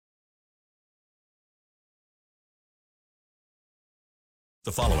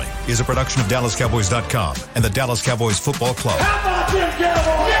The following is a production of DallasCowboys.com and the Dallas Cowboys Football Club. How about them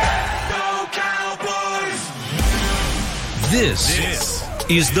Cowboys? Yeah! Go Cowboys! This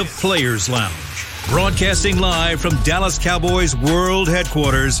is the Players Lounge, broadcasting live from Dallas Cowboys World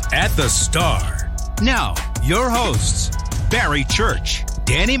Headquarters at the Star. Now, your hosts, Barry Church,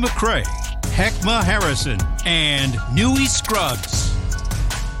 Danny McCray, Heckma Harrison, and Newy Scruggs.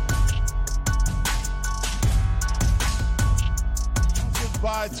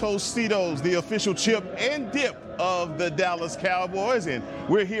 By Tostitos, the official chip and dip of the Dallas Cowboys, and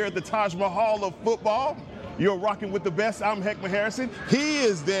we're here at the Taj Mahal of football. You're rocking with the best. I'm Heckma Harrison. He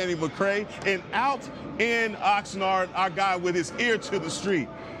is Danny McCray, and out in Oxnard, our guy with his ear to the street,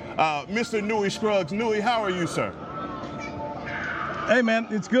 Mr. Newy Scruggs. Newy, how are you, sir? Hey, man,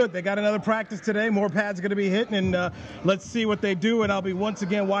 it's good. They got another practice today. More pads are going to be hitting, and let's see what they do. And I'll be once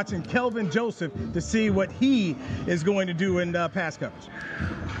again watching Kelvin Joseph to see what he is going to do in pass coverage.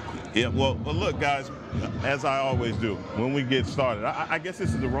 Yeah, well, look, guys, as I always do, when we get started, I guess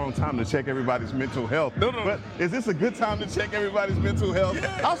this is the wrong time to check everybody's mental health. No. But is this a good time to check everybody's mental health?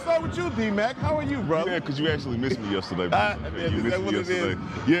 Yeah. I'll start with you, D-Mac. How are you, brother? Yeah, because you actually missed me yesterday, man. You missed me yesterday.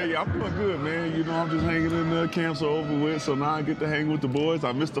 Yeah, I'm doing good, man. You know, I'm just hanging in there. Camps are over with, so now I get to hang with the boys.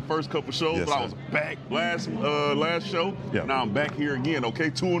 I missed the first couple shows, but I was back last show. Yeah. Now I'm back here again, okay?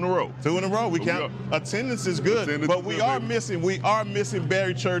 2 in a row. 2 in a row. We count. Attendance is good, but we are missing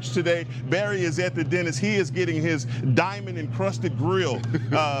Barry Church today. Barry is at the dentist. He is getting his diamond-encrusted grill.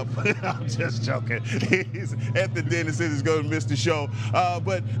 I'm just joking. He's at the dentist and is going to miss the show.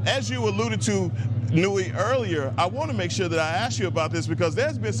 But as you alluded to, Newy, earlier, I want to make sure that I ask you about this because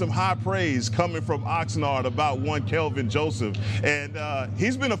there's been some high praise coming from Oxnard about one Kelvin Joseph. And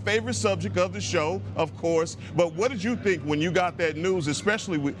he's been a favorite subject of the show, of course. But what did you think when you got that news,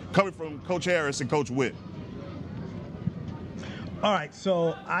 especially coming from Coach Harris and Coach Witt? All right,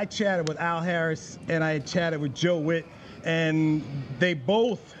 so I chatted with Al Harris and I chatted with Joe Witt, and they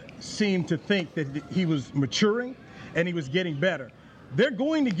both seemed to think that he was maturing and he was getting better. They're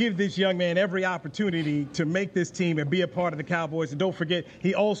going to give this young man every opportunity to make this team and be a part of the Cowboys. And don't forget,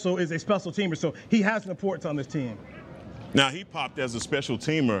 he also is a special teamer, so he has an importance on this team. Now, he popped as a special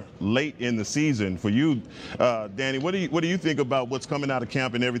teamer late in the season. For you, Danny, what do you think about what's coming out of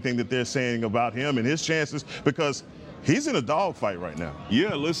camp and everything that they're saying about him and his chances? Because he's in a dogfight right now.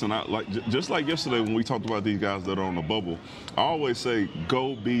 Yeah, listen, just like yesterday when we talked about these guys that are on the bubble, I always say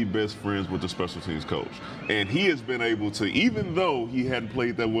go be best friends with the special teams coach. And he has been able to, even though he hadn't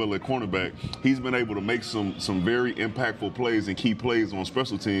played that well at cornerback, he's been able to make some very impactful plays and key plays on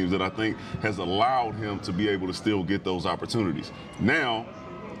special teams that I think has allowed him to be able to still get those opportunities. Now,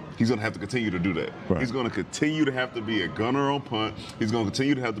 he's going to have to continue to do that. Right. He's going to continue to have to be a gunner on punt. He's going to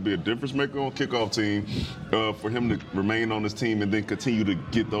continue to have to be a difference maker on kickoff team for him to remain on this team and then continue to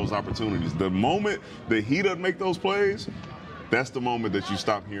get those opportunities. The moment that he doesn't make those plays, that's the moment that you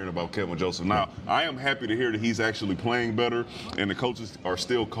stop hearing about Kelvin Joseph. Now, I am happy to hear that he's actually playing better and the coaches are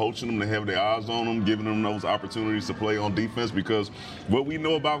still coaching him. They have their eyes on him, giving them those opportunities to play on defense because what we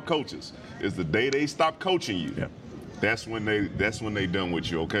know about coaches is the day they stop coaching you, that's when they done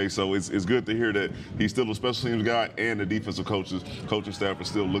with you, okay? So it's good to hear that he's still a special teams guy and the defensive coaching staff are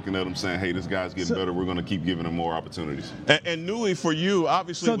still looking at him saying, hey, this guy's getting better. We're going to keep giving him more opportunities. And Newy, for you,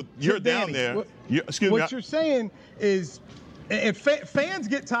 obviously, you're down there. What you're saying is fans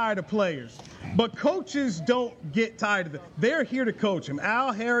get tired of players, but coaches don't get tired of them. They're here to coach him.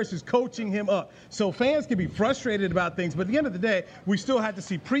 Al Harris is coaching him up. So fans can be frustrated about things, but at the end of the day, we still have to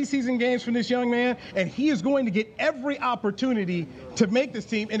see preseason games from this young man, and he is going to get every opportunity to make this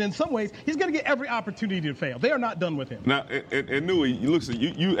team, and in some ways, he's going to get every opportunity to fail. They are not done with him. Now, and Newy,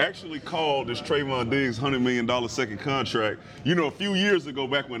 you actually called this Trayvon Diggs $100 million second contract, a few years ago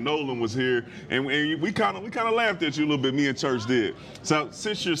back when Nolan was here, and we kind of laughed at you a little bit, me and Church did. So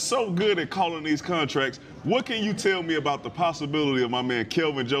since you're so good at calling these contracts, what can you tell me about the possibility of my man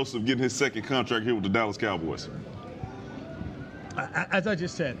Kelvin Joseph getting his second contract here with the Dallas Cowboys? As I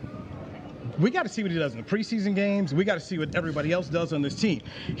just said, we got to see what he does in the preseason games. We got to see what everybody else does on this team.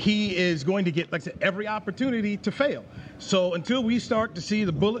 He is going to get, like I said, every opportunity to fail. So until we start to see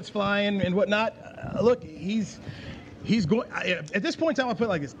the bullets flying and whatnot, look, he's going. At this point in time, I'll put it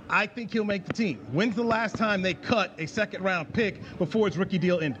like this. I think he'll make the team. When's the last time they cut a second-round pick before his rookie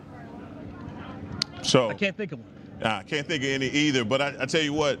deal ended? So I can't think of one. I can't think of any either, but I tell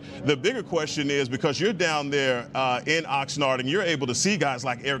you what, the bigger question is because you're down there in Oxnard and you're able to see guys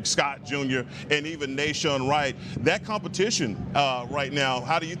like Eric Scott Jr. and even Nahshon Wright, that competition right now,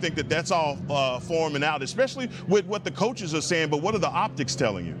 how do you think that that's all forming out, especially with what the coaches are saying, but what are the optics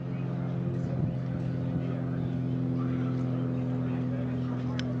telling you?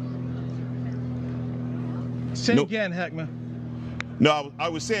 Say again, Heckman. No, I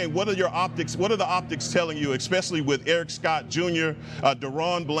was saying, what are your optics? What are the optics telling you, especially with Eric Scott Jr.,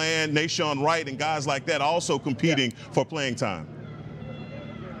 Deron Bland, Nahshon Wright, and guys like that also competing for playing time?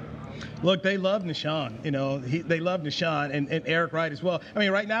 Look, they love Nahshon. They love Nahshon and Eric Wright as well. I mean,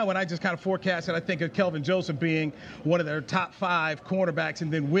 right now, when I just kind of forecasted, I think of Kelvin Joseph being one of their top 5 cornerbacks,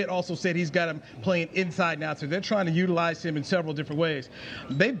 and then Witt also said he's got him playing inside now, so they're trying to utilize him in several different ways.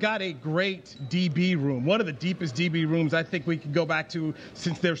 They've got a great DB room, one of the deepest DB rooms I think we could go back to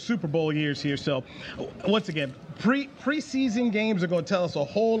since their Super Bowl years here. So, once again, preseason games are going to tell us a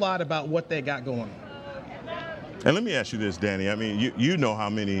whole lot about what they got going on. And let me ask you this, Danny. I mean, you know how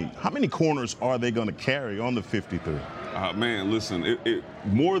many corners are they going to carry on the 53? Man, listen, it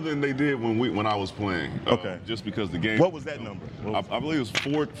more than they did when I was playing. Okay. Just because the game. What was that number? I believe it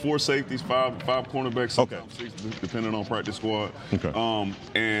was four safeties, five cornerbacks, sometimes 6, depending on practice squad. Okay.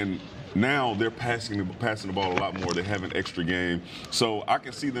 And now they're passing the ball a lot more. They have an extra game, so I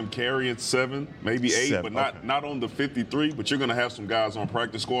can see them carrying 7, maybe 8, but not on the 53. But you're going to have some guys on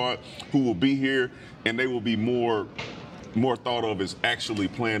practice squad who will be here, and they will be more thought of as actually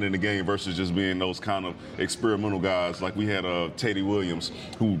playing in the game versus just being those kind of experimental guys. Like we had Teddy Williams,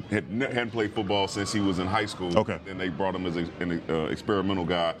 who hadn't played football since he was in high school. Okay. Then they brought him as an experimental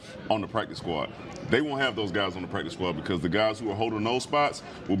guy on the practice squad. They won't have those guys on the practice squad because the guys who are holding those spots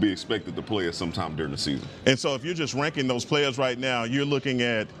will be expected to play at some time during the season. And so if you're just ranking those players right now, you're looking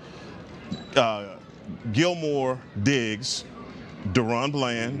at Gilmore, Diggs, Deron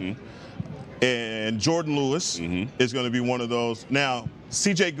Bland, and Jordan Lewis is going to be one of those. Now,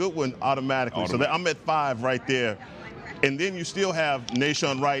 C.J. Goodwin automatically. So I'm at 5 right there. And then you still have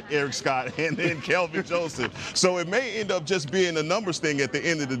Nahshon Wright, Eric Scott, and then Kelvin Joseph. So it may end up just being a numbers thing at the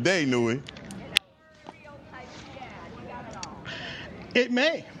end of the day, Nui. It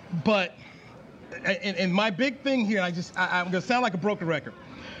may, but and my big thing here, I'm going to sound like a broken record.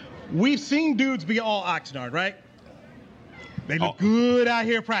 We've seen dudes be all Oxnard, right? They look good out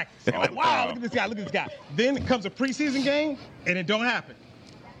here practicing. Like, wow, look at this guy. Then comes a preseason game, and it don't happen.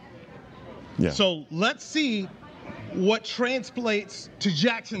 Yeah. So let's see what translates to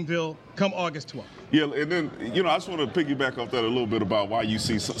Jacksonville come August 12th. Yeah, and then, I just want to piggyback off that a little bit about why you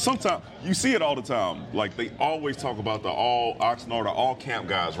see sometimes you see it all the time. Like they always talk about the all Oxnard or all camp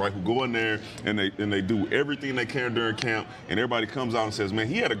guys, right? Who go in there and they do everything they can during camp, and everybody comes out and says, "Man,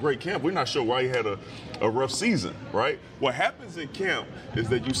 he had a great camp. We're not sure why he had a rough season," right? What happens in camp is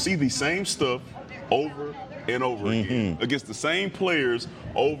that you see the same stuff over and over again against the same players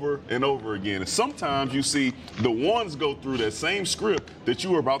over and over again. And sometimes you see the ones go through that same script that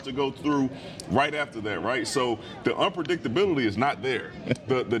you were about to go through right after that, right? So the unpredictability is not there.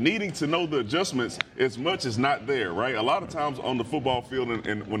 The needing to know the adjustments as much is not there, right? A lot of times on the football field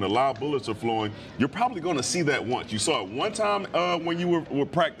and when the live bullets are flowing, you're probably going to see that once. You saw it one time when you were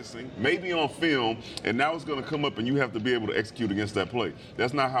practicing, maybe on film, and now it's going to come up and you have to be able to execute against that play.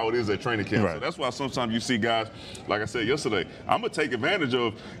 That's not how it is at training camp. Right. So that's why sometimes you see guys, like I said yesterday, I'm going to take advantage of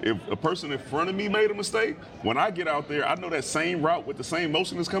if a person in front of me made a mistake, when I get out there, I know that same route with the same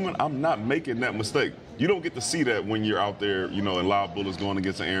motion is coming, I'm not making that mistake. You don't get to see that when you're out there, in live bullets going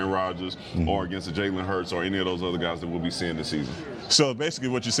against an Aaron Rodgers or against a Jalen Hurts or any of those other guys that we'll be seeing this season. So basically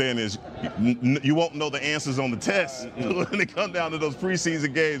what you're saying is you won't know the answers on the test when it comes down to those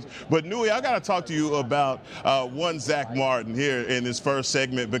preseason games. But Nui, I got to talk to you about one Zach Martin here in this first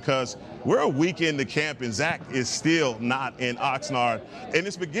segment because we're a week into camp and Zach is still not in Oxnard, and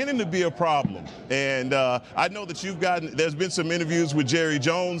it's beginning to be a problem. And I know that there's been some interviews with Jerry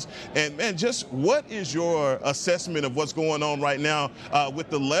Jones, and man, just what is your assessment of what's going on right now with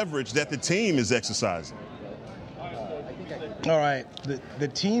the leverage that the team is exercising? All right, the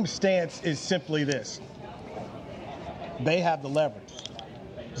team stance is simply this. They have the leverage.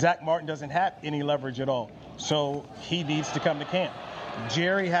 Zach Martin doesn't have any leverage at all, so he needs to come to camp.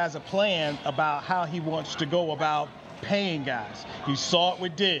 Jerry has a plan about how he wants to go about paying guys. You saw it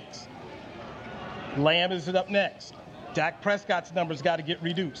with Diggs. Lamb is up next. Dak Prescott's numbers got to get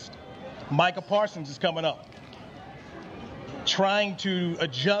reduced. Micah Parsons is coming up. Trying to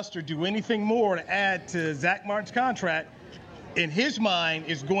adjust or do anything more to add to Zach Martin's contract, in his mind,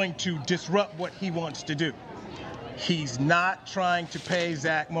 is going to disrupt what he wants to do. He's not trying to pay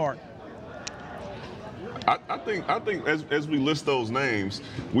Zach Martin. I think as we list those names,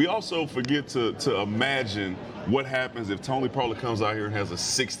 we also forget to imagine what happens if Tony Pollard comes out here and has a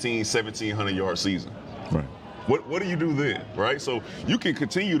 1,700 yard season. Right. What do you do then, right? So you can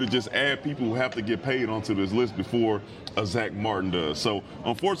continue to just add people who have to get paid onto this list before a Zach Martin does. So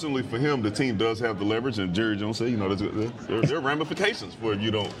unfortunately for him, the team does have the leverage, and Jerry Jones said, there are ramifications for if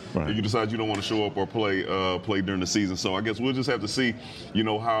you decide you don't want to show up or play during the season. So I guess we'll just have to see,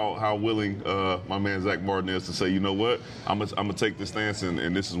 how willing my man Zach Martin is to say, you know what, I'm gonna take this stance,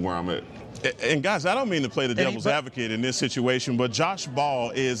 and this is where I'm at. And guys, I don't mean to play the devil's advocate in this situation, but Josh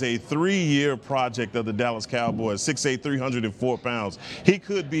Ball is a 3-year project of the Dallas Cowboys, 6'8", 304 pounds. He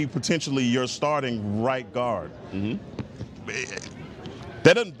could be potentially your starting right guard. Mm-hmm.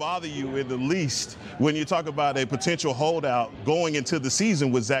 That doesn't bother you in the least when you talk about a potential holdout going into the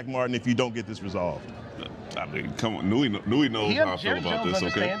season with Zach Martin if you don't get this resolved. I mean, come on, Nui knows how I feel about this,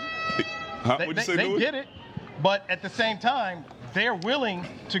 okay? What'd you say, Nui? They get it, but at the same time, they're willing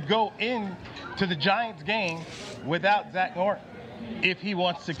to go in to the Giants game without Zach Martin if he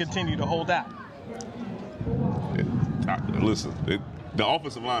wants to continue to hold out. Listen, the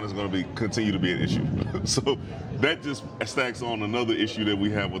offensive line is going to continue to be an issue. So that just stacks on another issue that we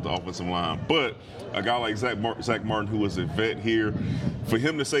have with the offensive line. But a guy like Zach Martin, who is a vet here, for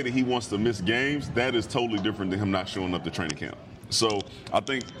him to say that he wants to miss games, that is totally different than him not showing up to training camp. So I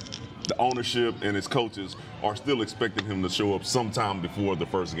think the ownership and his coaches are still expecting him to show up sometime before the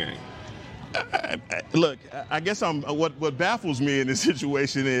first game. Look, I guess what baffles me in this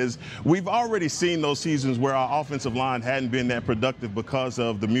situation is we've already seen those seasons where our offensive line hadn't been that productive because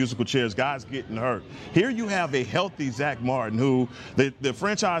of the musical chairs, guys getting hurt. Here you have a healthy Zach Martin who the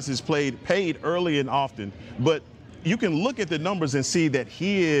franchise has paid early and often, but you can look at the numbers and see that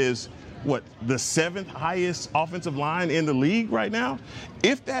he is the 7th highest offensive line in the league right now?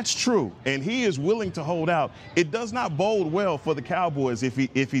 If that's true, and he is willing to hold out, it does not bode well for the Cowboys if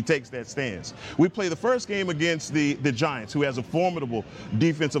he takes that stance. We play the first game against the Giants, who has a formidable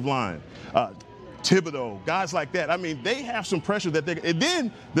defensive line. Thibodeau, guys like that. I mean, they have some pressure and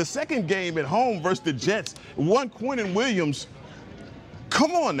then the second game at home versus the Jets, Quentin Williams.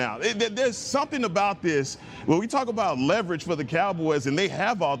 Come on now. There's something about this. When we talk about leverage for the Cowboys, and they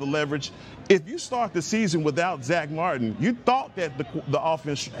have all the leverage, if you start the season without Zach Martin, you thought that the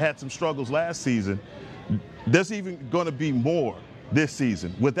offense had some struggles last season. There's even going to be more this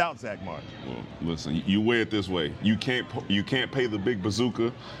season without Zach Martin. Well, listen, you weigh it this way. You can't pay the big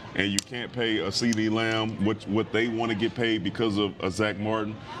bazooka, and you can't pay a CeeDee Lamb what they want to get paid because of Zach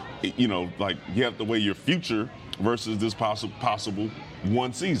Martin. You have to weigh your future versus this possible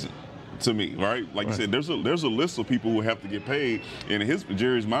one season, to me, right? Like you said, there's a list of people who have to get paid. And in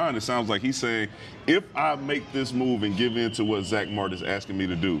Jerry's mind, it sounds like he's saying, if I make this move and give in to what Zach Martin is asking me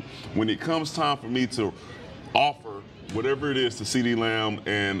to do, when it comes time for me to offer whatever it is to CeeDee Lamb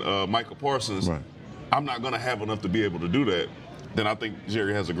and Michael Parsons, I'm not going to have enough to be able to do that. Then I think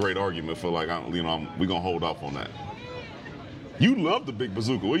Jerry has a great argument for we're going to hold off on that. You love the big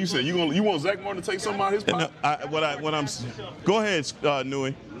bazooka. What are you saying? You want Zach Martin to take something out of his pocket? Go ahead,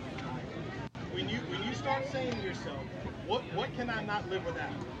 Nui. When you start saying to yourself, what can I not live without?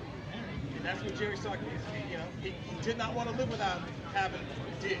 And that's what Jerry Sarkis is. He did not want to live without having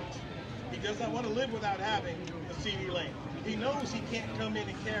Diggs. He does not want to live without having a CeeDee Lamb. He knows he can't come in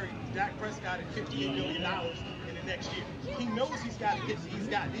and carry Dak Prescott at $58 million in the next year. He knows he's got to get.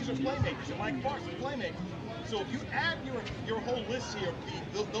 These are playmakers. And Mike Parsons, playmakers. So if you add your whole list here,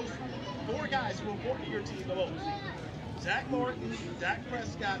 those 4 guys who are important to your team the most: Zach Martin, Dak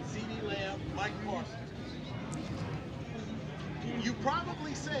Prescott, CeeDee Lamb, Mike Parsons. You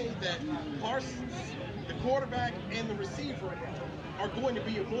probably say that Parsons, the quarterback, and the receiver are going to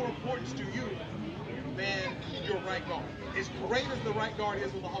be of more importance to you than your right guard. As great as the right guard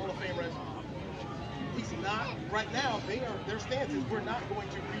is with a Hall of Fame resume, he's not right now. Their stance is, we're not going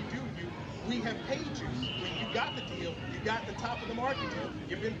to redo you. We have paid you. When you got the deal, you got the top of the market deal.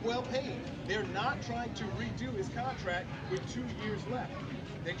 You've been well paid. They're not trying to redo his contract with 2 years left.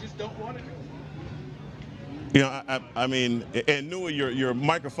 They just don't want to do it. I mean, and Nui, your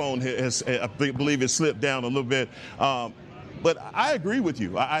microphone has, I believe, it slipped down a little bit. But I agree with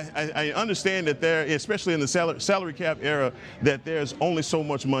you. I understand that there, especially in the salary cap era, that there's only so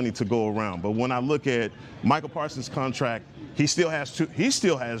much money to go around. But when I look at Michael Parsons' contract, he still has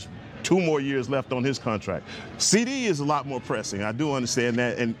 2 more years left on his contract. CD is a lot more pressing. I do understand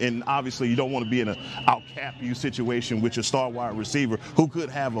that, and obviously you don't want to be in an out-cap you situation with your star wide receiver who could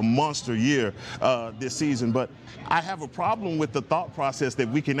have a monster year this season. But I have a problem with the thought process that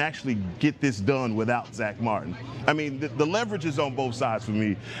we can actually get this done without Zach Martin. I mean, the leverage is on both sides for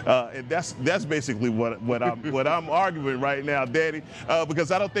me, and that's basically what I'm arguing right now, Daddy,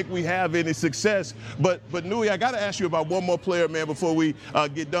 because I don't think we have any success. But Nui, I got to ask you about one more player, man, before we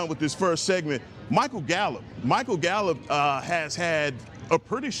get done with this this first segment, Michael Gallup. Michael Gallup has had a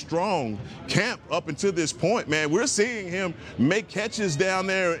pretty strong camp up until this point, man. We're seeing him make catches down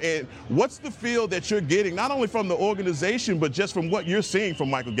there. And what's the feel that you're getting, not only from the organization, but just from what you're seeing from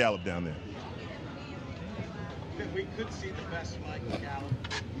Michael Gallup down there? We could see the best Michael Gallup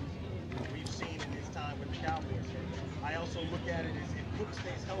we've seen in his time with the Cowboys. I also look at it as if Cook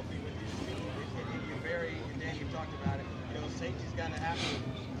stays healthy with his speed. And Danny talked about it, safety's going to have to,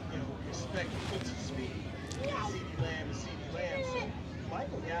 respect Cook's speed. CeeDee Lamb. So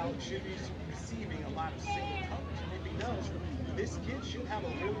Michael Gallup should be receiving a lot of single coverage. And if he does, this kid should have a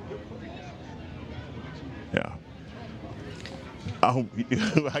really good career. Yeah. I hope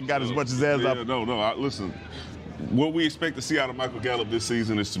I got as much as that. Listen. What we expect to see out of Michael Gallup this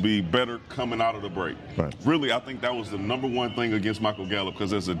season is to be better coming out of the break. Right. Really, I think that was the number one thing against Michael Gallup,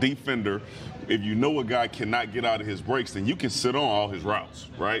 because as a defender, if you know a guy cannot get out of his breaks, then you can sit on all his routes,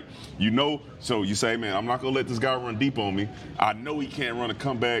 right? So you say, man, I'm not going to let this guy run deep on me. I know he can't run a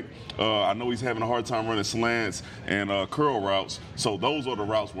comeback. I know he's having a hard time running slants and curl routes. So those are the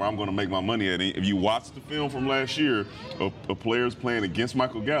routes where I'm going to make my money at. And if you watch the film from last year of players playing against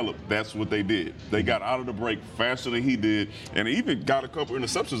Michael Gallup, that's what they did. They got out of the break faster than he did, and he even got a couple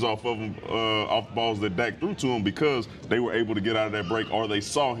interceptions off of him, off balls that Dak threw to him, because they were able to get out of that break, or they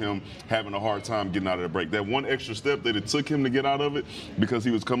saw him having a hard time getting out of the break. That one extra step that it took him to get out of it, because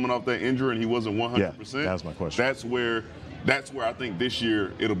he was coming off that injury and he wasn't 100%. Yeah, that was my question. That's where I think this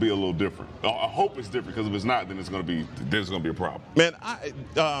year it'll be a little different. I hope it's different, because if it's not, then there's going to be a problem. Man,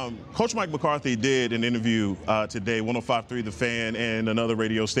 Coach Mike McCarthy did an interview today, 105.3 The Fan and another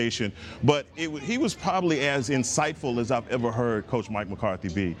radio station, but he was probably as insightful as I've ever heard Coach Mike McCarthy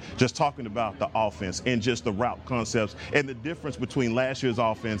be, just talking about the offense and just the route concepts and the difference between last year's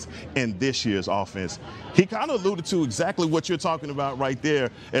offense and this year's offense. He kind of alluded to exactly what you're talking about right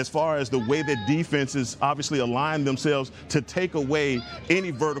there, as far as the way that defenses obviously align themselves to take away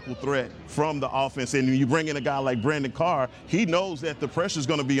any vertical threat from the offense. And when you bring in a guy like Brandon Carr, he knows that the pressure's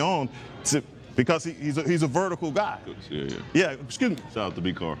going to be on because he's a vertical guy. Yeah, excuse me. Shout out to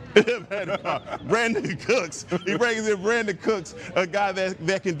B. Carr. Brandon Cooks. He brings in Brandon Cooks, a guy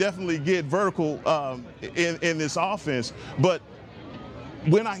that can definitely get vertical in this offense. But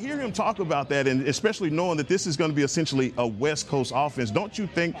when I hear him talk about that, and especially knowing that this is going to be essentially a West Coast offense, don't you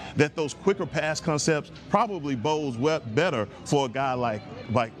think that those quicker pass concepts probably bodes better for a guy like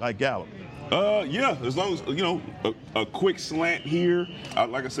Gallup? Yeah, as long as, a quick slant here.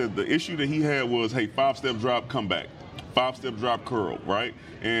 Like I said, the issue that he had was, 5-step drop, come back. 5-step drop, curl, right?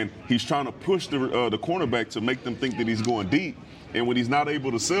 And he's trying to push the cornerback to make them think that he's going deep. And when he's not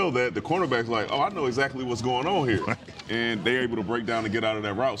able to sell that, the cornerback's like, oh, I know exactly what's going on here. And they're able to break down and get out of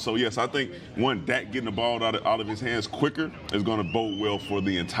that route. So, yes, I think, Dak getting the ball out of his hands quicker is going to bode well for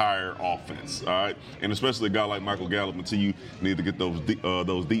the entire offense, all right? And especially a guy like Michael Gallup, until you need to get those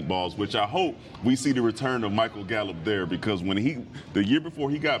deep balls, which I hope we see the return of Michael Gallup there, because the year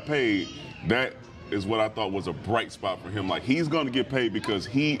before he got paid, that is what I thought was a bright spot for him. Like, he's going to get paid because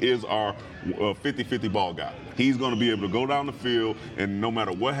he is our 50-50 ball guy. He's going to be able to go down the field, and no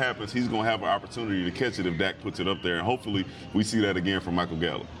matter what happens, he's going to have an opportunity to catch it if Dak puts it up there. And hopefully we see that again from Michael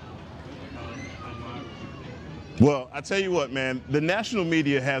Gallup. Well, I tell you what, man, the national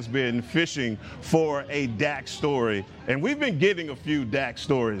media has been fishing for a Dak story, and we've been getting a few Dak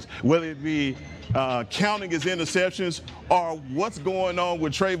stories, whether it be counting his interceptions or what's going on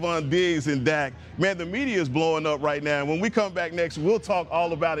with Trayvon Diggs and Dak. Man, the media is blowing up right now. And when we come back next, we'll talk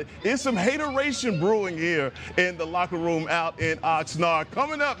all about it. It's some hateration brewing here in the locker room out in Oxnard.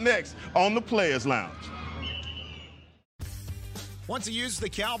 Coming up next on the Players Lounge. Want to use the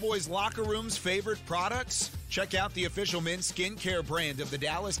Cowboys locker room's favorite products? Check out the official men's skincare brand of the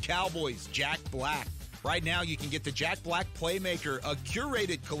Dallas Cowboys, Jack Black. Right now, you can get the Jack Black Playmaker, a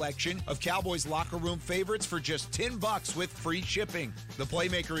curated collection of Cowboys locker room favorites for just $10 with free shipping. The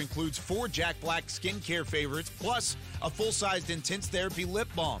Playmaker includes 4 Jack Black skincare favorites, plus a full-sized Intense Therapy lip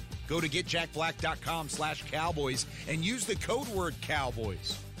balm. Go to getjackblack.com/Cowboys and use the code word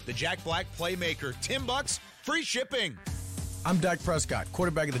Cowboys. The Jack Black Playmaker, $10, free shipping. I'm Dak Prescott,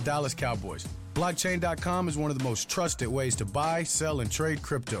 quarterback of the Dallas Cowboys. Blockchain.com is one of the most trusted ways to buy, sell, and trade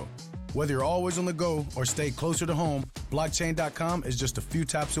crypto. Whether you're always on the go or stay closer to home, Blockchain.com is just a few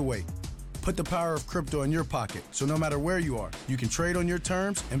taps away. Put the power of crypto in your pocket, so no matter where you are, you can trade on your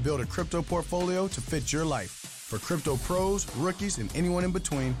terms and build a crypto portfolio to fit your life. For crypto pros, rookies, and anyone in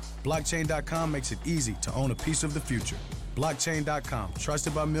between, Blockchain.com makes it easy to own a piece of the future. Blockchain.com,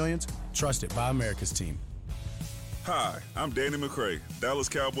 trusted by millions, trusted by America's team. Hi, I'm Danny McCray, Dallas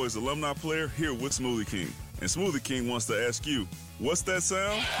Cowboys alumni player here with Smoothie King. And Smoothie King wants to ask you, what's that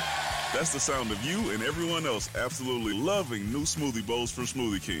sound? That's the sound of you and everyone else absolutely loving new smoothie bowls from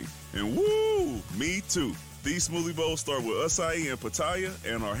Smoothie King. And woo, me too. These smoothie bowls start with acai and pitaya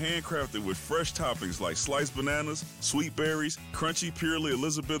and are handcrafted with fresh toppings like sliced bananas, sweet berries, crunchy Purely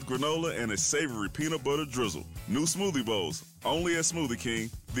Elizabeth granola, and a savory peanut butter drizzle. New smoothie bowls, only at Smoothie King,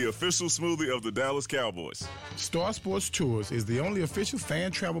 the official smoothie of the Dallas Cowboys. Star Sports Tours is the only official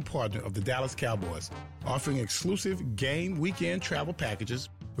fan travel partner of the Dallas Cowboys, offering exclusive game weekend travel packages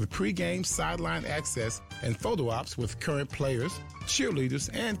with pre-game sideline access and photo ops with current players,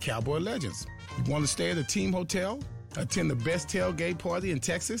 cheerleaders, and Cowboy legends. You want to stay at a team hotel, attend the best tailgate party in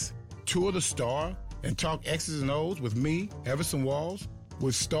Texas, tour the Star, and talk X's and O's with me, Everson Walls?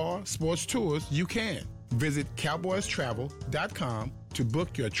 With Star Sports Tours, you can. Visit cowboystravel.com to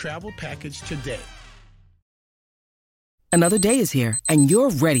book your travel package today. Another day is here, and you're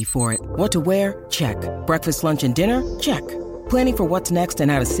ready for it. What to wear? Check. Breakfast, lunch, and dinner? Check. Planning for what's next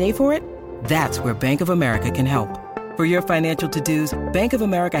and how to save for it? That's where Bank of America can help. For your financial to-dos, Bank of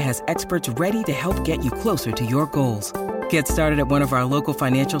America has experts ready to help get you closer to your goals. Get started at one of our local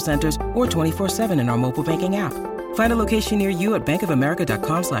financial centers or 24/7 in our mobile banking app. Find a location near you at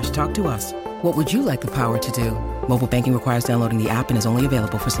bankofamerica.com/talktous. What would you like the power to do? Mobile banking requires downloading the app and is only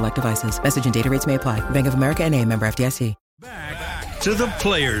available for select devices. Message and data rates may apply. Bank of America NA, member FDIC. Back to the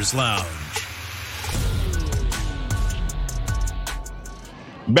Players Lounge.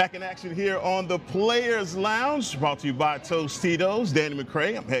 Back in action here on the Players Lounge, brought to you by Tostitos. Danny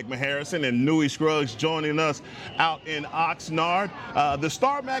McCray, I'm Hegman Harrison, and Newey Scruggs joining us out in Oxnard. The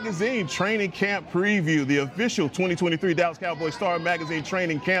Star Magazine Training Camp Preview, the official 2023 Dallas Cowboys Star Magazine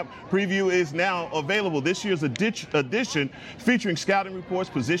Training Camp Preview is now available. This year's edition featuring scouting reports,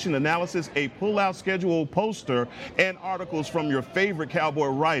 position analysis, a pull-out schedule poster, and articles from your favorite Cowboy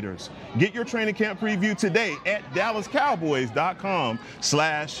writers. Get your training camp preview today at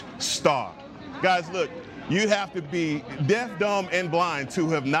dallascowboys.com/star. Guys, look, you have to be deaf, dumb, and blind to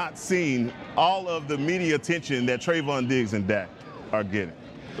have not seen all of the media attention that Trayvon Diggs and Dak are getting.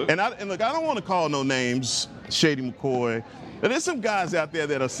 And look, I don't want to call no names, Shady McCoy. There's some guys out there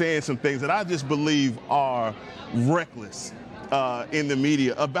that are saying some things that I just believe are reckless in the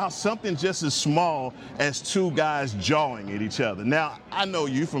media about something just as small as two guys jawing at each other. Now, I know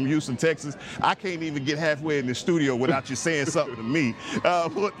you from Houston, Texas. I can't even get halfway in the studio without you saying something to me.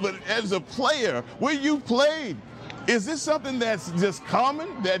 But as a player, where you played, is this something that's just common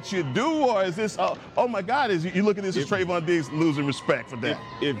that you do, or is this, oh my God, is you look at this as Trayvon Diggs losing respect for that?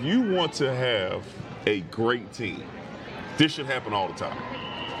 If you want to have a great team, this should happen all the time.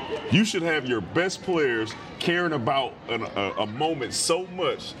 You should have your best players caring about a moment so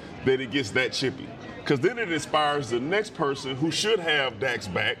much that it gets that chippy. Because then it inspires the next person who should have Dak's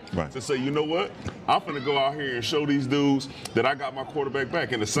back to say, you know what, I'm going to go out here and show these dudes that I got my quarterback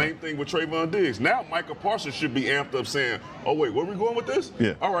back. And the same thing with Trayvon Diggs. Now Micah Parsons should be amped up saying, oh, wait, where are we going with this?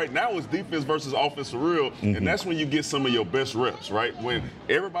 Yeah. All right, now it's defense versus offense for real. Mm-hmm. And that's when you get some of your best reps, right? When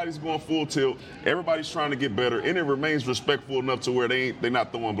everybody's going full tilt, everybody's trying to get better, and it remains respectful enough to where they're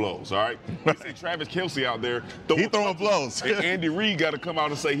not throwing blows, all right? You see Travis Kelce out there throwing blows. And Andy Reid got to come out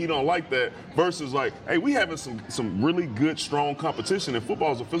and say he don't like that versus like, hey, we having some really good, strong competition, and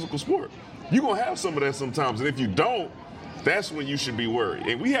football is a physical sport. You're going to have some of that sometimes, and if you don't, that's when you should be worried.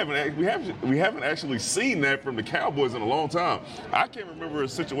 And we haven't actually seen that from the Cowboys in a long time. I can't remember a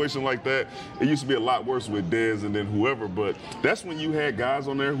situation like that. It used to be a lot worse with Dez and then whoever, but that's when you had guys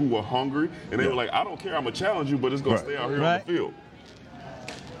on there who were hungry, and they were like, I don't care, I'm going to challenge you, but it's going to stay out here on the field.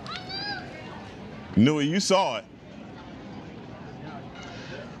 Newey, you saw it.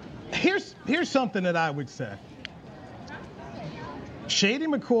 Here's something that I would say. Shady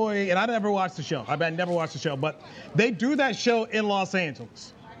McCoy, and I never watched the show. I never watched the show, but they do that show in Los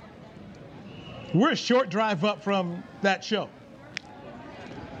Angeles. We're a short drive up from that show.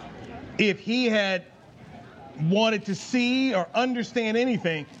 If he had wanted to see or understand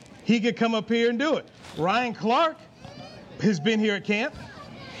anything, he could come up here and do it. Ryan Clark has been here at camp.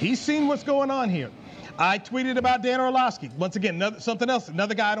 He's seen what's going on here. I tweeted about Dan Orlovsky. Once again, something else,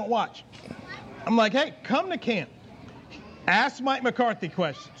 another guy I don't watch. I'm like, hey, come to camp. Ask Mike McCarthy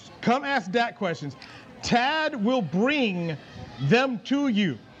questions. Come ask Dak questions. Tad will bring them to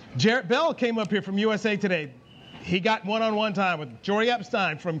you. Jarrett Bell came up here from USA Today. He got one-on-one time with Jory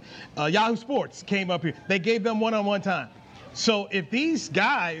Epstein from Yahoo Sports came up here. They gave them one-on-one time. So if these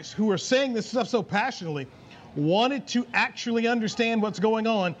guys who are saying this stuff so passionately wanted to actually understand what's going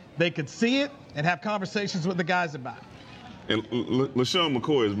on, they could see it and have conversations with the guys about it. And LaShawn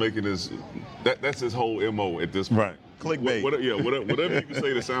McCoy is making that's his whole MO at this point. Right. Clickbait. Whatever you can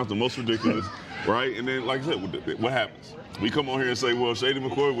say that sounds the most ridiculous, right? And then, like I said, what happens? we come on here and say, well, Shady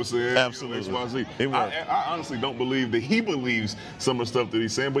McCoy was saying absolutely XYZ. It worked. I honestly don't believe that he believes some of the stuff that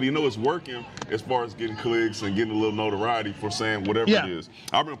he's saying, but it's working as far as getting clicks and getting a little notoriety for saying whatever it is.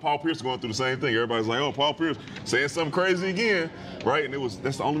 I remember Paul Pierce going through the same thing. Everybody's like, oh, Paul Pierce saying something crazy again, right? And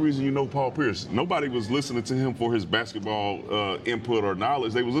that's the only reason you know Paul Pierce. Nobody was listening to him for his basketball input or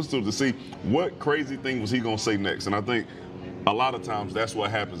knowledge. They was listening to see what crazy thing was he going to say next. And I think a lot of times that's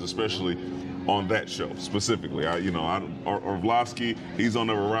what happens, especially on that show specifically. Orlovsky, he's on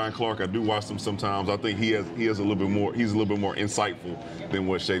there with Ryan Clark. I do watch them sometimes. I think he's a little bit more insightful than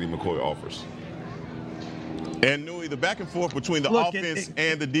what Shady McCoy offers. And Nui, the back and forth between the offense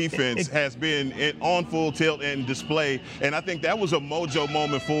and the defense has been on full tilt and display. And I think that was a mojo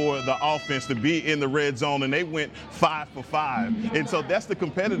moment for the offense to be in the red zone, and they went 5 for 5. And so that's the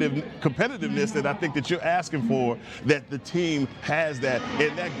competitiveness that I think that you're asking for, that the team has that.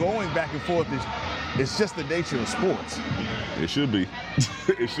 And that going back and forth it's just the nature of sports. It should be.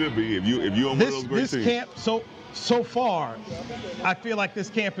 It should be. If you're on one of those great teams. Camp, so far, I feel like this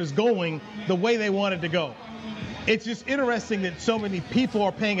camp is going the way they wanted to go. It's just interesting that so many people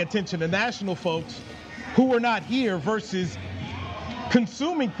are paying attention to national folks who are not here versus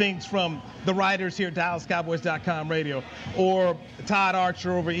consuming things from the writers here at DallasCowboys.com radio, or Todd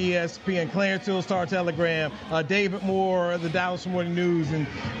Archer over ESPN, Clarence Hill, Star Telegram, David Moore, the Dallas Morning News,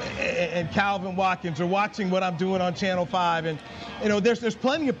 and Calvin Watkins are watching what I'm doing on Channel 5. And, there's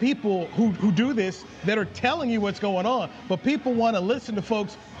plenty of people who do this that are telling you what's going on, but people want to listen to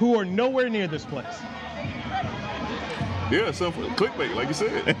folks who are nowhere near this place. Yeah, so clickbait, like you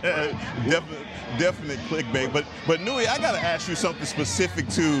said. Definite clickbait. But Nui, I got to ask you something specific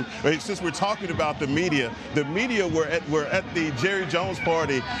to, since we're talking about the media were at the Jerry Jones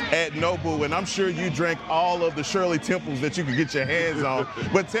party at Nobu, and I'm sure you drank all of the Shirley Temples that you could get your hands on.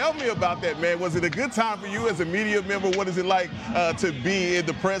 But tell me about that, man. Was it a good time for you as a media member? What is it like to be in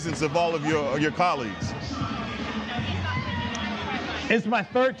the presence of all of your colleagues? It's my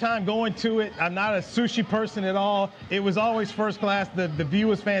third time going to it. I'm not a sushi person at all. It was always first class. The view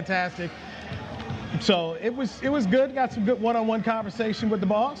was fantastic. So it was good. Got some good one-on-one conversation with the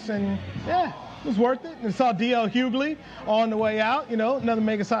boss, and yeah, it was worth it. And saw D.L. Hughley on the way out, another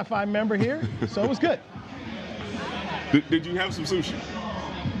Mega Sci-Fi member here. So it was good. Did you have some sushi?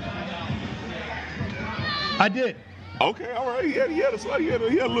 I did. Okay, all right. He had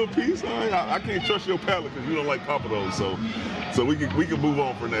a little piece. All right. I can't trust your palate because you don't like papados, so we can move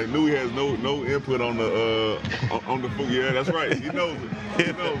on from that. Nui has no input on the food. Yeah, that's right. He knows it.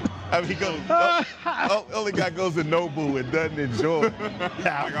 He knows. I mean, he goes. Only guy goes to Nobu and doesn't enjoy it. Like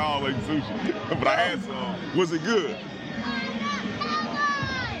I don't like sushi, but I had some. Was it good?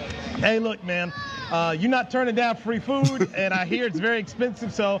 Hey, look, man. You're not turning down free food, and I hear it's very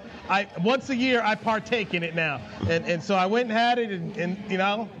expensive. So once a year I partake in it now, and so I went and had it, and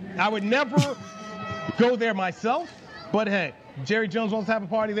I would never go there myself, but hey, Jerry Jones wants to have a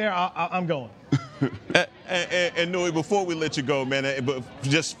party there, I'm going. And Nui, before we let you go, man, but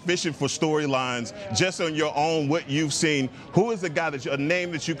just fishing for storylines, just on your own, what you've seen, who is the guy a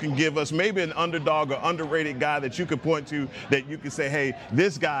name that you can give us, maybe an underdog or underrated guy that you could point to, that you can say, hey,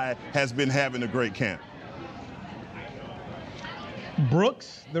 this guy has been having a great camp?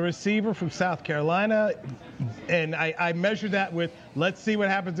 Brooks, the receiver from South Carolina, and I measure that with, let's see what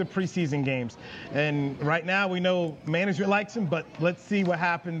happens in preseason games. And right now we know management likes him, but let's see what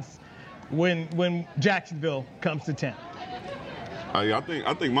happens when Jacksonville comes to town. I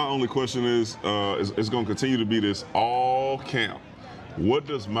think my only question is it's going to continue to be this all camp. What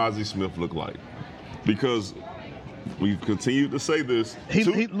does Mazi Smith look like? Because we've continued to say this. He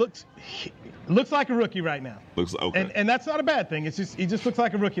looks like a rookie right now. Looks okay, and that's not a bad thing. It's just he just looks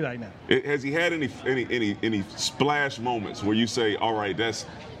like a rookie right now. Has he had any splash moments where you say, all right, that's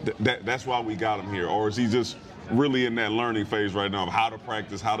why we got him here, or is he just really in that learning phase right now of how to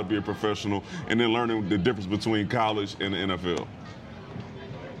practice, how to be a professional, and then learning the difference between college and the NFL?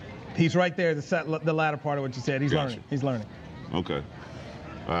 He's right there, the latter part of what you said. He's learning. He's learning. Okay.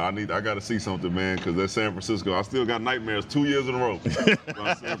 I got to see something, man, because that's San Francisco. I still got nightmares 2 years in a row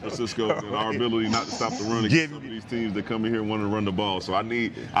about San Francisco and our ability not to stop the run against some of these teams that come in here wanting to run the ball. So I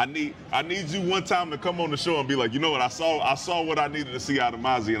need you one time to come on the show and be like, you know what, I saw what I needed to see out of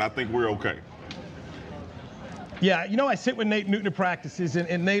Mazi, and I think we're okay. Yeah, I sit with Nate Newton at practices,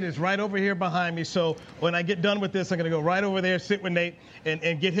 and Nate is right over here behind me. So when I get done with this, I'm going to go right over there, sit with Nate,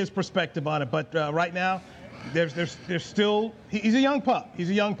 and get his perspective on it. But right now, there's still – he's a young pup. He's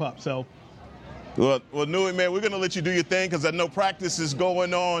a young pup. So Well, Newey, man, we're going to let you do your thing because I know practice is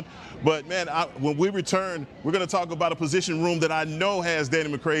going on. But, man, when we return, we're going to talk about a position room that I know has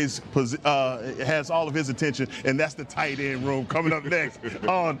Danny McCray's has all of his attention, and that's the tight end room coming up next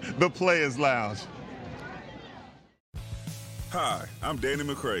on the Players Lounge. Hi, I'm Danny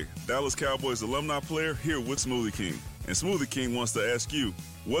McCray, Dallas Cowboys alumni player here with Smoothie King. And Smoothie King wants to ask you,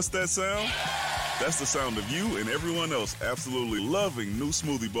 what's that sound? That's the sound of you and everyone else absolutely loving new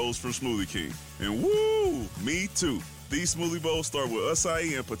smoothie bowls from Smoothie King. And woo, me too. These smoothie bowls start with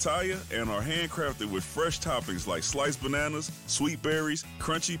acai and pitaya and are handcrafted with fresh toppings like sliced bananas, sweet berries,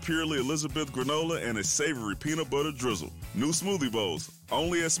 crunchy Purely Elizabeth granola, and a savory peanut butter drizzle. New smoothie bowls,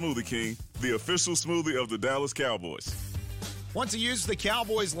 only at Smoothie King, the official smoothie of the Dallas Cowboys. Want to use the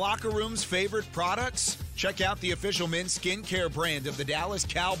Cowboys locker room's favorite products? Check out the official men's skincare brand of the Dallas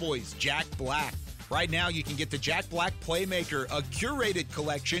Cowboys, Jack Black. Right now, you can get the Jack Black Playmaker, a curated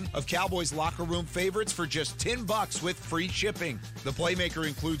collection of Cowboys locker room favorites for just $10 with free shipping. The Playmaker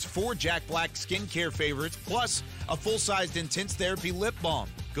includes 4 Jack Black skincare favorites, plus a full-sized intense therapy lip balm.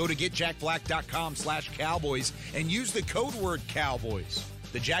 Go to getjackblack.com/Cowboys and use the code word Cowboys.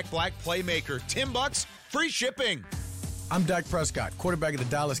 The Jack Black Playmaker, $10, free shipping. I'm Dak Prescott, quarterback of the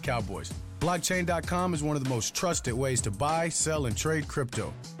Dallas Cowboys. Blockchain.com is one of the most trusted ways to buy, sell, and trade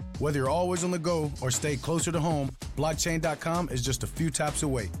crypto. Whether you're always on the go or stay closer to home, Blockchain.com is just a few taps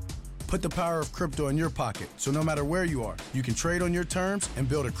away. Put the power of crypto in your pocket, so no matter where you are, you can trade on your terms and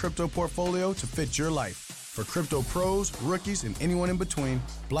build a crypto portfolio to fit your life. For crypto pros, rookies, and anyone in between,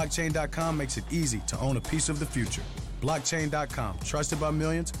 Blockchain.com makes it easy to own a piece of the future. Blockchain.com, trusted by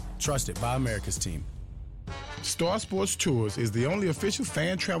millions, trusted by America's team. Star Sports Tours is the only official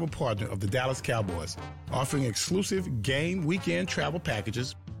fan travel partner of the Dallas Cowboys, offering exclusive game weekend travel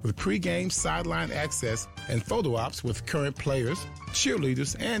packages with pregame sideline access and photo ops with current players,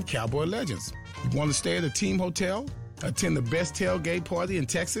 cheerleaders, and Cowboy legends. You want to stay at a team hotel, attend the best tailgate party in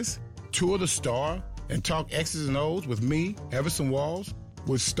Texas, tour the Star, and talk X's and O's with me, Everson Walls?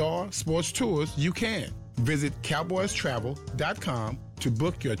 With Star Sports Tours, you can. Visit cowboystravel.com to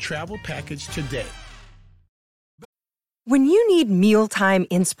book your travel package today. When you need mealtime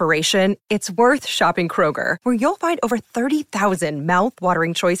inspiration, it's worth shopping Kroger, where you'll find over 30,000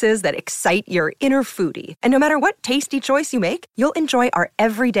 mouth-watering choices that excite your inner foodie. And no matter what tasty choice you make, you'll enjoy our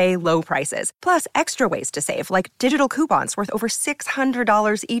everyday low prices, plus extra ways to save, like digital coupons worth over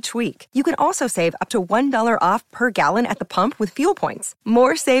 $600 each week. You can also save up to $1 off per gallon at the pump with fuel points.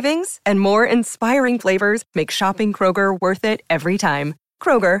 More savings and more inspiring flavors make shopping Kroger worth it every time.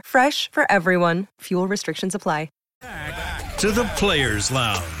 Kroger, fresh for everyone. Fuel restrictions apply. To the Players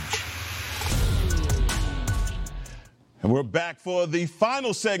Lounge. And we're back for the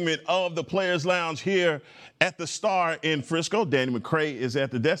final segment of the Players Lounge here at the Star in Frisco. Danny McCray is at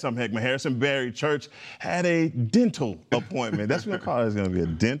the desk. I'm Heckman Harrison. Barry Church had a dental appointment. That's what I call it. It's going to be a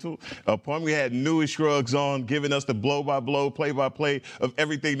dental appointment. We had Newey Scruggs on, giving us the blow-by-blow, play-by-play of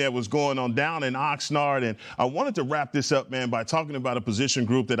everything that was going on down in Oxnard. And I wanted to wrap this up, man, by talking about a position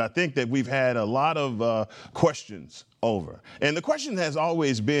group that I think that we've had a lot of questions over. And the question has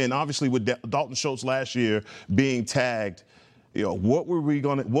always been, obviously, with Dalton Schultz last year being tagged, you know, what were we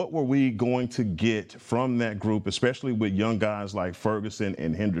going to get from that group, especially with young guys like Ferguson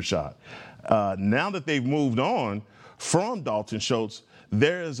and Hendershot? Now that they've moved on from Dalton Schultz,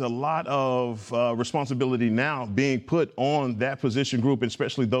 there is a lot of responsibility now being put on that position group,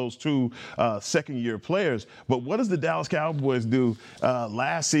 especially those two second-year players. But what does the Dallas Cowboys do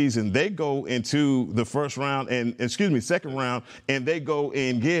last season? They go into the second round, and they go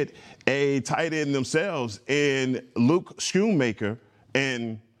and get a tight end themselves in Luke Schoonmaker.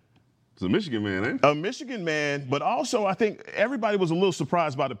 And it's a Michigan man, eh? A Michigan man, but also I think everybody was a little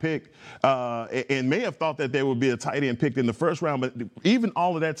surprised by the pick and may have thought that there would be a tight end picked in the first round. But even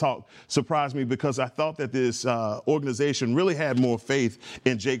all of that talk surprised me because I thought that this organization really had more faith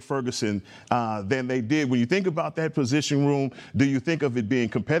in Jake Ferguson than they did. When you think about that position room, do you think of it being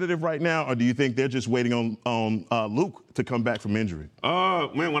competitive right now, or do you think they're just waiting on Luke to come back from injury?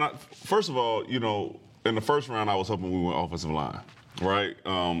 Man, first of all, you know, in the first round, I was hoping we went offensive line. Right.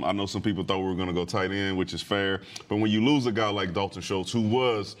 I know some people thought we were going to go tight end, which is fair. But when you lose a guy like Dalton Schultz, who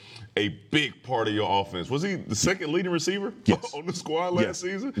was a big part of your offense, was he the second leading receiver on the squad last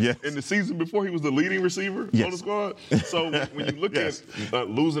season? Yes. And the season before, he was the leading receiver on the squad? So when you look at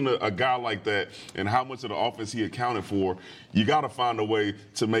losing a guy like that and how much of the offense he accounted for, you got to find a way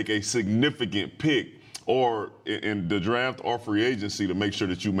to make a significant pick or in the draft or free agency to make sure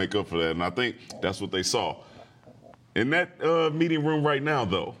that you make up for that. And I think that's what they saw. In that meeting room right now,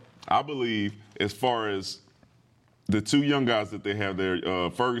 though, I believe as far as the two young guys that they have there,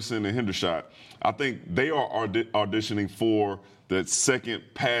 Ferguson and Hendershot, I think they are auditioning for the second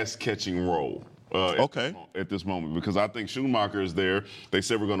pass-catching role. At this moment, because I think Schumacher is there. They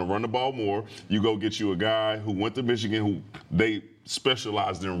said we're going to run the ball more. You go get you a guy who went to Michigan who they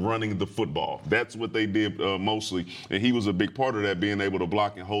specialized in running the football. That's what they did mostly, and he was a big part of that, being able to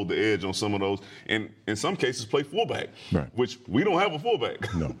block and hold the edge on some of those, and in some cases play fullback, which we don't have a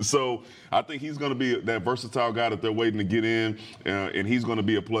fullback. No. So I think he's going to be that versatile guy that they're waiting to get in, and he's going to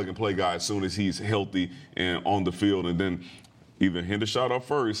be a plug-and-play guy as soon as he's healthy and on the field, and then either Hendershot or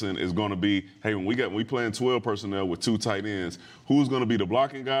Ferguson is going to be, hey, when we playing 12 personnel with two tight ends, who's going to be the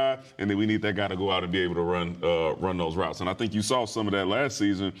blocking guy? And then we need that guy to go out and be able to run those routes. And I think you saw some of that last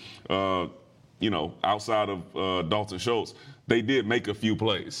season, outside of Dalton Schultz. They did make a few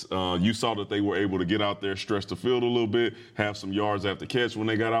plays. You saw that they were able to get out there, stretch the field a little bit, have some yards after catch when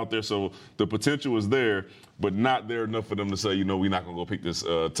they got out there. So the potential is there, but not there enough for them to say, we're not going to go pick this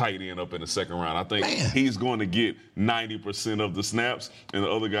tight end up in the second round. I think he's going to get 90% of the snaps, and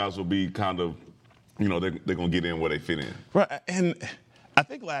the other guys will be kind of, they're going to get in where they fit in. Right, and I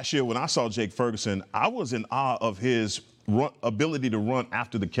think last year when I saw Jake Ferguson, I was in awe of his ability to run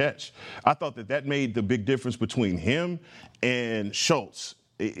after the catch. I thought that made the big difference between him and Schultz.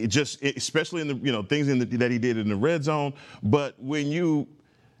 Especially in the things that he did in the red zone. But when you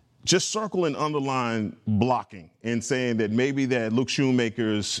just circle and underline blocking and saying that maybe that Luke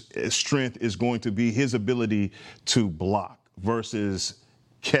Shoemaker's strength is going to be his ability to block versus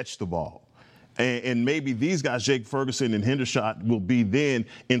catch the ball. And maybe these guys, Jake Ferguson and Hendershot, will be then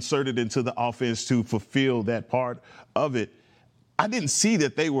inserted into the offense to fulfill that part of it. I didn't see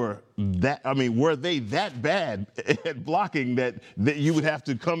that they were were they that bad at blocking that you would have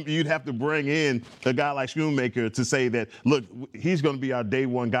to bring in a guy like Shoemaker to say that, look, he's going to be our day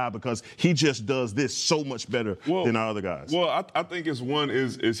one guy because he just does this so much better than our other guys? Well, I think it's one,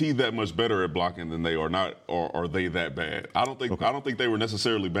 is he that much better at blocking than they are, not, or are they that bad? I don't think they were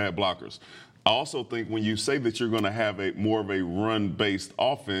necessarily bad blockers. I also think when you say that you're going to have more of a run-based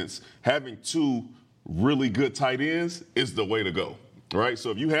offense, having two really good tight ends is the way to go, right?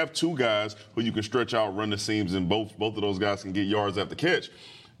 So if you have two guys who you can stretch out, run the seams, and both of those guys can get yards after catch,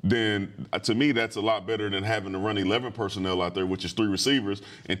 then to me that's a lot better than having to run 11 personnel out there, which is 3 receivers,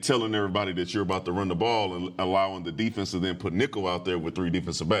 and telling everybody that you're about to run the ball and allowing the defense to then put nickel out there with 3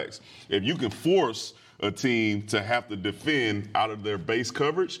 defensive backs. If you can force a team to have to defend out of their base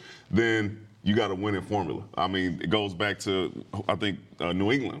coverage, then you got a winning formula. I mean, it goes back to, I think,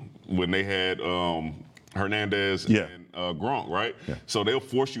 New England when they had Hernandez and Gronk, right? Yeah. So they'll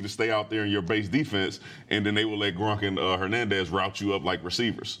force you to stay out there in your base defense, and then they will let Gronk and Hernandez route you up like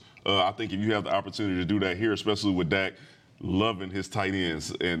receivers. I think if you have the opportunity to do that here, especially with Dak loving his tight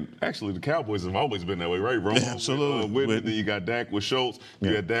ends, and actually the Cowboys have always been that way, right? Romo, absolutely. With Witten, then you got Dak with Schultz,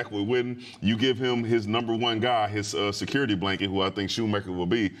 you got Dak with Witten. You give him his number one guy, his security blanket, who I think Shoemaker will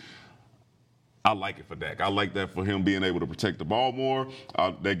be. I like it for Dak. I like that for him being able to protect the ball more.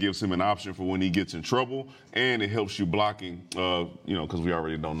 That gives him an option for when he gets in trouble, and it helps you blocking, because we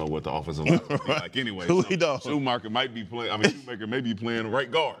already don't know what the offensive line will be like anyway. We don't. Shoemaker may be playing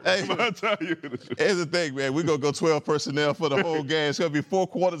right guard. Hey, I'll tell you. Here's the thing, man. We're going to go 12 personnel for the whole game. It's going to be 4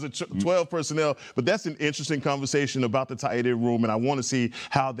 quarters of 12 personnel, but that's an interesting conversation about the tight end room, and I want to see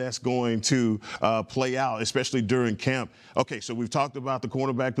how that's going to play out, especially during camp. Okay, so we've talked about the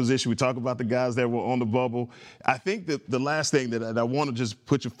cornerback position. We talked about the guys that were on the bubble. I think that the last thing that I want to just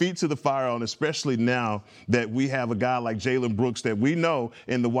put your feet to the fire on, especially now that we have a guy like Jalen Brooks that we know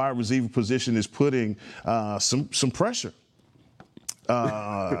in the wide receiver position is putting some pressure.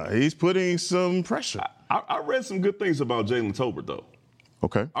 He's putting some pressure. I read some good things about Jalen Tolbert, though.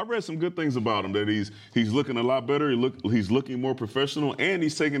 Okay. I read some good things about him, that he's looking a lot better. He's looking more professional, and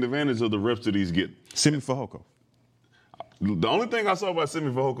he's taking advantage of the reps that he's getting. Simi Fehoko. The only thing I saw about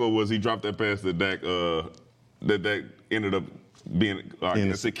Simi Fehoko was he dropped that pass that Dak ended up being,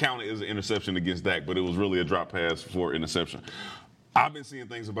 it counted as an interception against Dak, but it was really a drop pass for interception. I've been seeing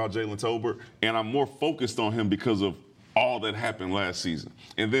things about Jalen Tolbert, and I'm more focused on him because of all that happened last season,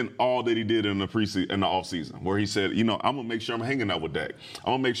 and then all that he did in the offseason, where he said, I'm gonna make sure I'm hanging out with Dak.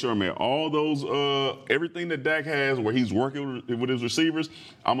 I'm gonna make sure I'm at all those everything that Dak has, where he's working with his receivers.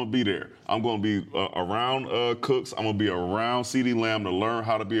 I'm gonna be there. I'm gonna be around Cooks. I'm gonna be around CeeDee Lamb to learn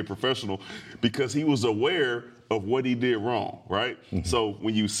how to be a professional, because he was aware of what he did wrong, right? Mm-hmm. So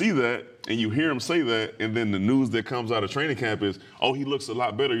when you see that and you hear him say that, and then the news that comes out of training camp is, oh, he looks a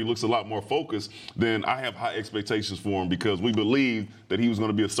lot better, he looks a lot more focused, then I have high expectations for him because we believed that he was going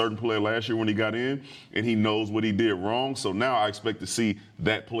to be a certain player last year when he got in, and he knows what he did wrong. So now I expect to see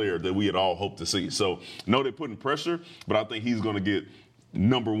that player that we had all hoped to see. So no, they're putting pressure, but I think he's going to get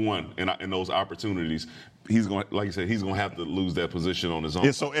number one in those opportunities. He's going, like you said, he's going to have to lose that position on his own.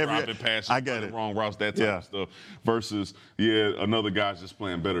 Yeah, so every passes, I get it. Wrong routes, that type of stuff. Versus, another guy's just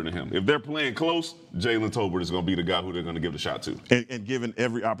playing better than him. If they're playing close, Jalen Tolbert is going to be the guy who they're going to give the shot to, and given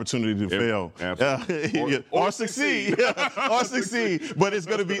every opportunity to fail, absolutely, or succeed, or succeed. But it's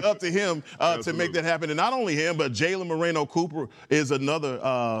going to be up to him to make that happen. And not only him, but Jalen Moreno-Cooper is another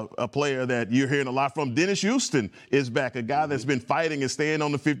a player that you're hearing a lot from. Dennis Houston is back, a guy that's been fighting and staying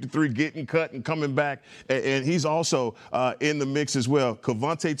on the 53, getting cut and coming back. And he's also in the mix as well.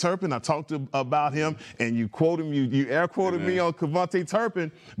 KaVontae Turpin, I talked about him, and you quoted him, you air quoted me on KaVontae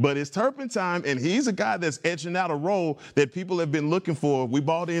Turpin, but it's Turpin time, and he's a guy that's edging out a role that people have been looking for. We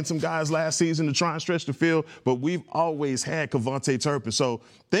brought in some guys last season to try and stretch the field, but we've always had KaVontae Turpin. So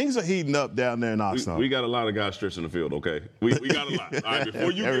things are heating up down there in Oxnard. We got a lot of guys stretching the field, okay? We got a lot. All right,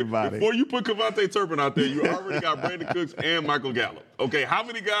 before you put KaVontae Turpin out there, you already got Brandon Cooks and Michael Gallup. Okay, how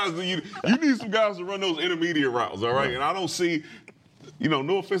many guys do you need some guys to run those intermediate routes, all right? And I don't see,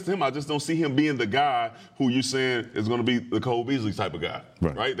 no offense to him, I just don't see him being the guy who you're saying is going to be the Cole Beasley type of guy,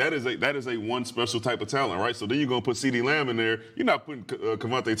 right? That is a one special type of talent, right? So then you're going to put CeeDee Lamb in there. You're not putting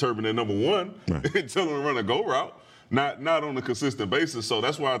KaVontae Turpin at number one and tell him to run a go route. Not on a consistent basis. So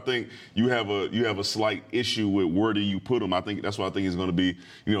that's why I think you have a slight issue with where do you put him. That's why I think he's going to be,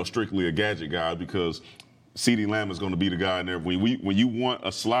 strictly a gadget guy, because CeeDee Lamb is going to be the guy in there. When you want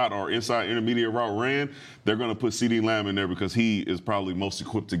a slot or inside intermediate route ran, they're going to put CeeDee Lamb in there because he is probably most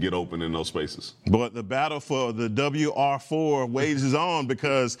equipped to get open in those spaces. But the battle for the WR4 wages on,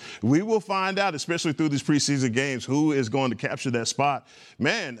 because we will find out, especially through these preseason games, who is going to capture that spot.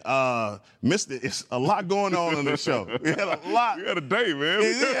 Man, it's a lot going on this show. We had a lot. We had a day, man.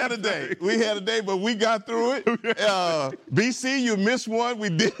 We had a day, but we got through it. BC, you missed one. We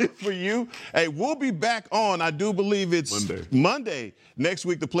did it for you. Hey, we'll be back on. I do believe it's Monday. Next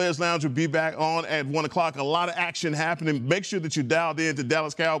week, the Players Lounge will be back on at 1 o'clock. A lot of action happening. Make sure that you dialed in to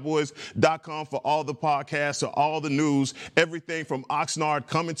DallasCowboys.com for all the podcasts, or all the news, everything from Oxnard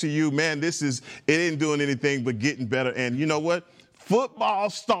coming to you. Man, it ain't doing anything but getting better. And you know what? Football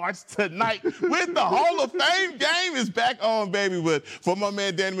starts tonight with the Hall of Fame game is back on, baby. But for my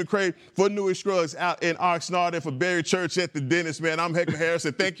man Danny McCray, for Newy Scruggs out in Oxnard, and for Barry Church at the Dentist, man, I'm Hector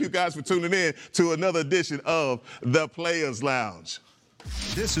Harrison. Thank you guys for tuning in to another edition of the Players Lounge.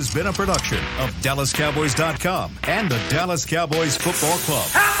 This has been a production of DallasCowboys.com and the Dallas Cowboys Football Club.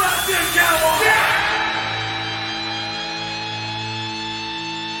 How about this?